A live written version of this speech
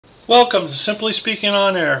Welcome to Simply Speaking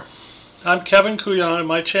on Air. I'm Kevin Kuyan, and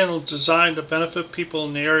my channel is designed to benefit people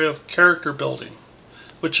in the area of character building,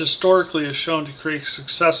 which historically is shown to create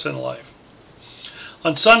success in life.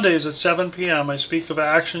 On Sundays at 7 p.m. I speak of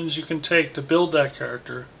actions you can take to build that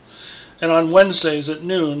character, and on Wednesdays at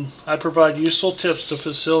noon I provide useful tips to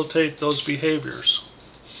facilitate those behaviors.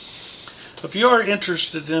 If you are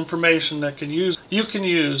interested in information that you can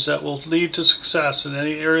use that will lead to success in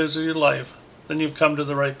any areas of your life, then you've come to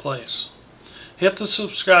the right place. Hit the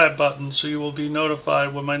subscribe button so you will be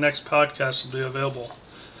notified when my next podcast will be available.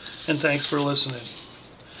 And thanks for listening.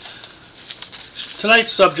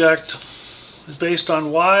 Tonight's subject is based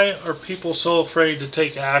on why are people so afraid to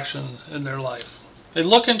take action in their life. They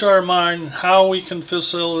look into our mind how we can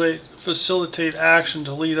facilitate action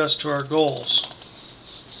to lead us to our goals.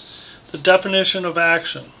 The definition of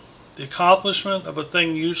action, the accomplishment of a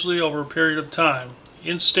thing usually over a period of time,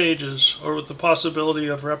 in stages, or with the possibility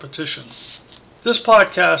of repetition. This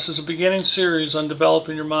podcast is a beginning series on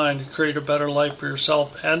developing your mind to create a better life for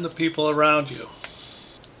yourself and the people around you.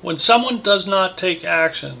 When someone does not take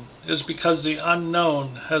action, it is because the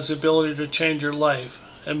unknown has the ability to change your life,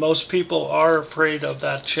 and most people are afraid of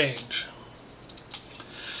that change.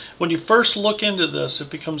 When you first look into this, it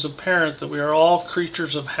becomes apparent that we are all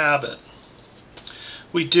creatures of habit.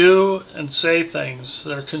 We do and say things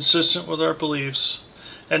that are consistent with our beliefs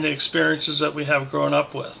and the experiences that we have grown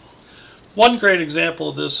up with. One great example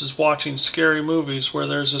of this is watching scary movies where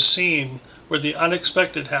there's a scene where the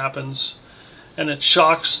unexpected happens and it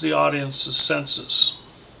shocks the audience's senses.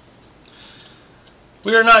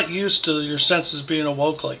 We are not used to your senses being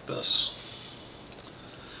awoke like this.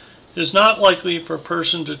 It is not likely for a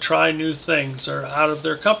person to try new things that are out of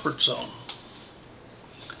their comfort zone.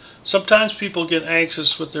 Sometimes people get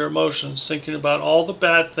anxious with their emotions, thinking about all the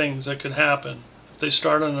bad things that could happen if they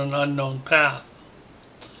start on an unknown path.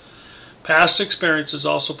 Past experiences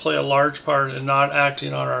also play a large part in not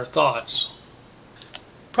acting on our thoughts.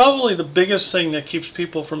 Probably the biggest thing that keeps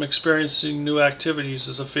people from experiencing new activities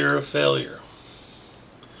is a fear of failure.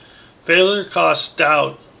 Failure costs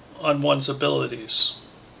doubt on one's abilities.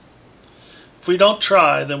 If we don't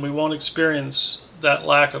try, then we won't experience that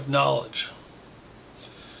lack of knowledge.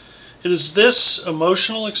 It is this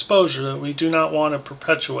emotional exposure that we do not want to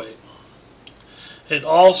perpetuate. It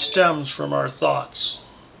all stems from our thoughts.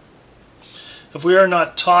 If we are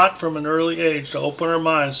not taught from an early age to open our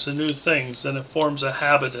minds to new things, then it forms a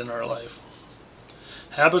habit in our life.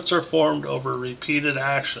 Habits are formed over repeated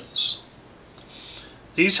actions.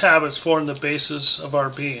 These habits form the basis of our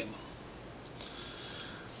being.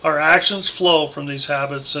 Our actions flow from these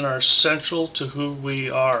habits and are essential to who we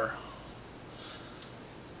are.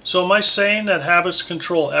 So am I saying that habits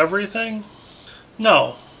control everything?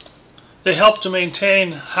 No. They help to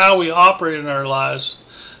maintain how we operate in our lives,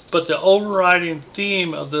 but the overriding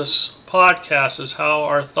theme of this podcast is how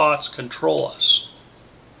our thoughts control us.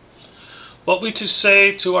 What we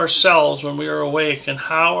say to ourselves when we are awake and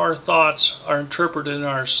how our thoughts are interpreted in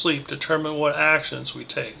our sleep determine what actions we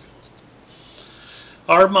take.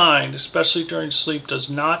 Our mind, especially during sleep,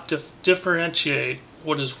 does not differentiate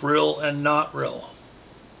what is real and not real.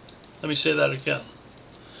 Let me say that again.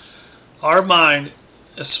 Our mind,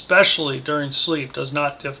 especially during sleep, does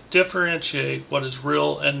not differentiate what is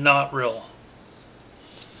real and not real.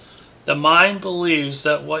 The mind believes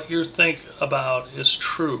that what you think about is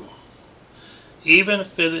true, even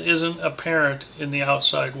if it isn't apparent in the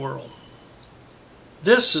outside world.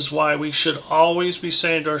 This is why we should always be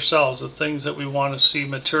saying to ourselves the things that we want to see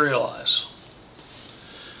materialize.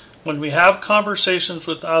 When we have conversations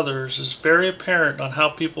with others, it's very apparent on how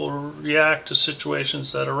people react to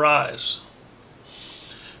situations that arise.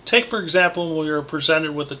 Take, for example, when we are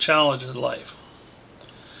presented with a challenge in life.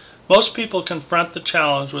 Most people confront the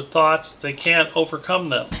challenge with thoughts that they can't overcome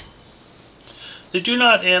them. They do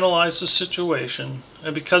not analyze the situation,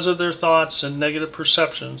 and because of their thoughts and negative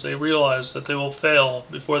perceptions, they realize that they will fail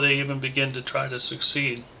before they even begin to try to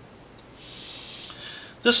succeed.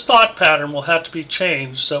 This thought pattern will have to be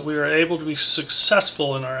changed so that we are able to be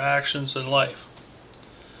successful in our actions in life.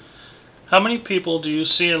 How many people do you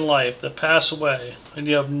see in life that pass away and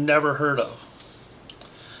you have never heard of?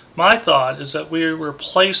 My thought is that we were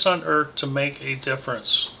placed on earth to make a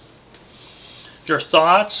difference. Your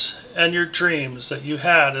thoughts and your dreams that you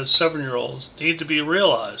had as 7-year-olds need to be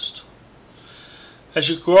realized. As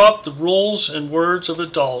you grow up, the rules and words of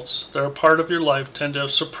adults that are part of your life tend to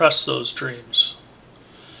suppress those dreams.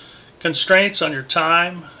 Constraints on your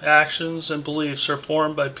time, actions, and beliefs are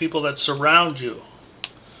formed by people that surround you.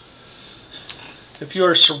 If you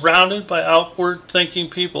are surrounded by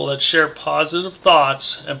outward-thinking people that share positive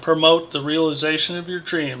thoughts and promote the realization of your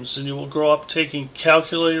dreams, then you will grow up taking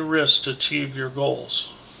calculated risks to achieve your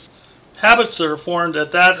goals. Habits that are formed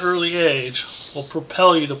at that early age will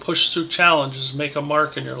propel you to push through challenges and make a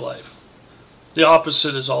mark in your life. The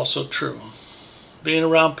opposite is also true. Being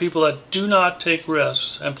around people that do not take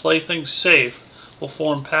risks and play things safe will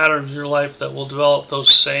form patterns in your life that will develop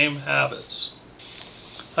those same habits.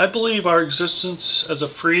 I believe our existence as a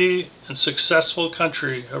free and successful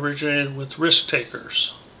country originated with risk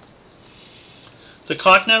takers. The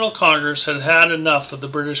Continental Congress had had enough of the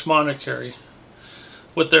British monarchy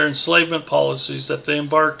with their enslavement policies that they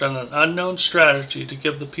embarked on an unknown strategy to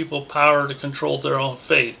give the people power to control their own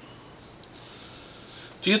fate.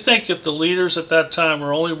 Do you think if the leaders at that time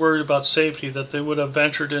were only worried about safety that they would have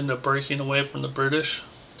ventured into breaking away from the British?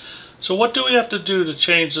 So what do we have to do to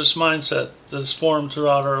change this mindset that is formed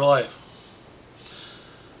throughout our life?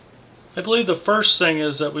 I believe the first thing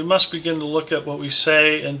is that we must begin to look at what we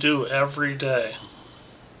say and do every day.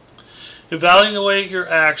 Evaluate your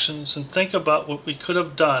actions and think about what we could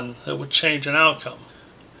have done that would change an outcome.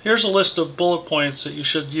 Here's a list of bullet points that you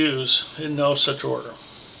should use in no such order.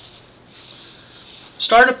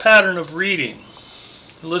 Start a pattern of reading.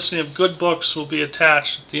 The listing of good books will be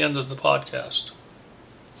attached at the end of the podcast.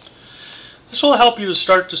 This will help you to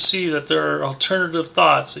start to see that there are alternative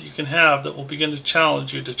thoughts that you can have that will begin to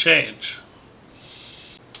challenge you to change.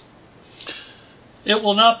 It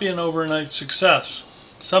will not be an overnight success.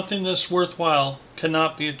 Something this worthwhile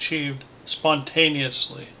cannot be achieved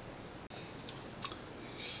spontaneously.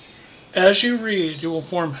 As you read, you will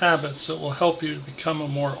form habits that will help you to become a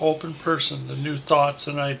more open person to new thoughts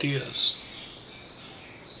and ideas.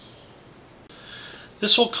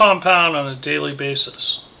 This will compound on a daily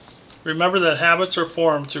basis. Remember that habits are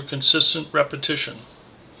formed through consistent repetition.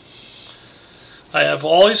 I have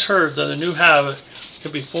always heard that a new habit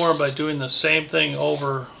can be formed by doing the same thing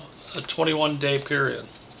over a 21-day period.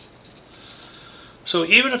 So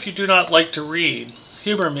even if you do not like to read,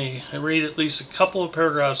 humor me and read at least a couple of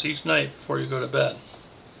paragraphs each night before you go to bed.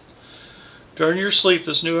 During your sleep,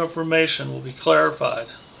 this new information will be clarified,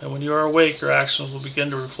 and when you are awake, your actions will begin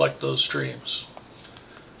to reflect those streams.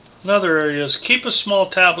 Another area is keep a small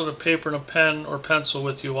tablet of paper and a pen or pencil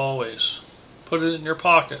with you always. Put it in your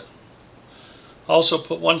pocket. Also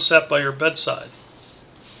put one set by your bedside.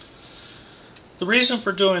 The reason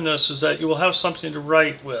for doing this is that you will have something to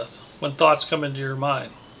write with when thoughts come into your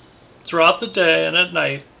mind. Throughout the day and at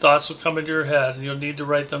night, thoughts will come into your head and you'll need to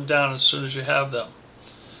write them down as soon as you have them.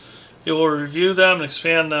 You will review them and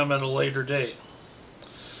expand them at a later date.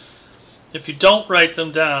 If you don't write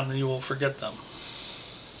them down, then you will forget them.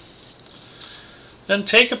 Then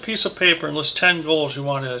take a piece of paper and list 10 goals you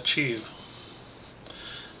want to achieve.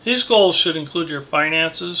 These goals should include your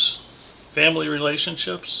finances, family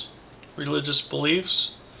relationships, religious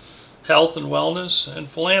beliefs, health and wellness, and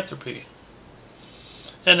philanthropy,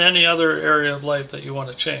 and any other area of life that you want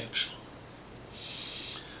to change.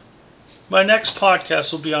 My next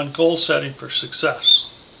podcast will be on goal setting for success.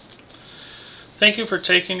 Thank you for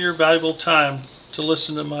taking your valuable time to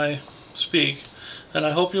listen to my speak, and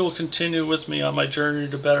I hope you will continue with me on my journey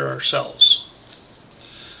to better ourselves.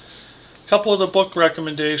 A couple of the book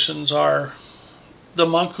recommendations are The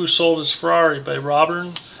Monk Who Sold His Ferrari by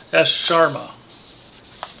Robin S. Sharma.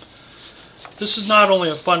 This is not only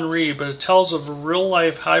a fun read, but it tells of a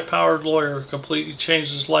real-life, high-powered lawyer who completely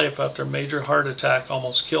changed his life after a major heart attack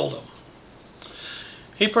almost killed him.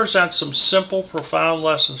 He presents some simple, profound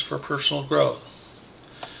lessons for personal growth.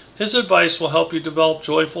 His advice will help you develop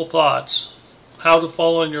joyful thoughts, how to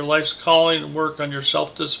follow in your life's calling, and work on your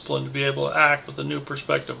self-discipline to be able to act with a new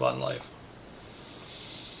perspective on life.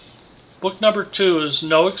 Book number 2 is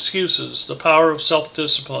No Excuses, The Power of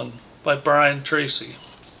Self-Discipline by Brian Tracy.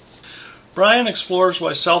 Brian explores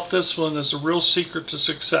why self-discipline is the real secret to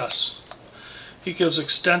success. He gives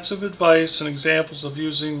extensive advice and examples of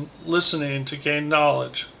using listening to gain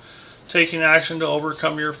knowledge, taking action to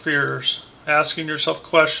overcome your fears, asking yourself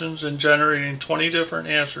questions, and generating 20 different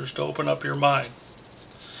answers to open up your mind.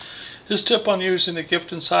 His tip on using the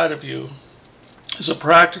gift inside of you is a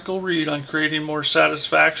practical read on creating more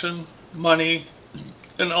satisfaction, money,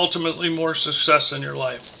 and ultimately more success in your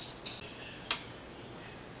life.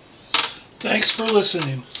 Thanks for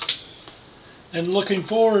listening. And looking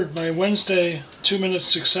forward, my Wednesday 2-minute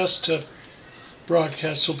success tip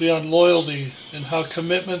broadcast will be on loyalty and how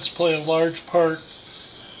commitments play a large part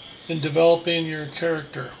in developing your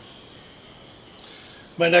character.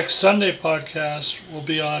 My next Sunday podcast will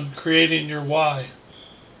be on creating your why.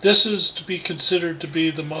 This is to be considered to be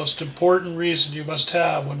the most important reason you must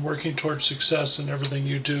have when working towards success in everything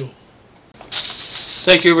you do.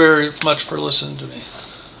 Thank you very much for listening to me,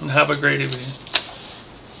 and have a great evening.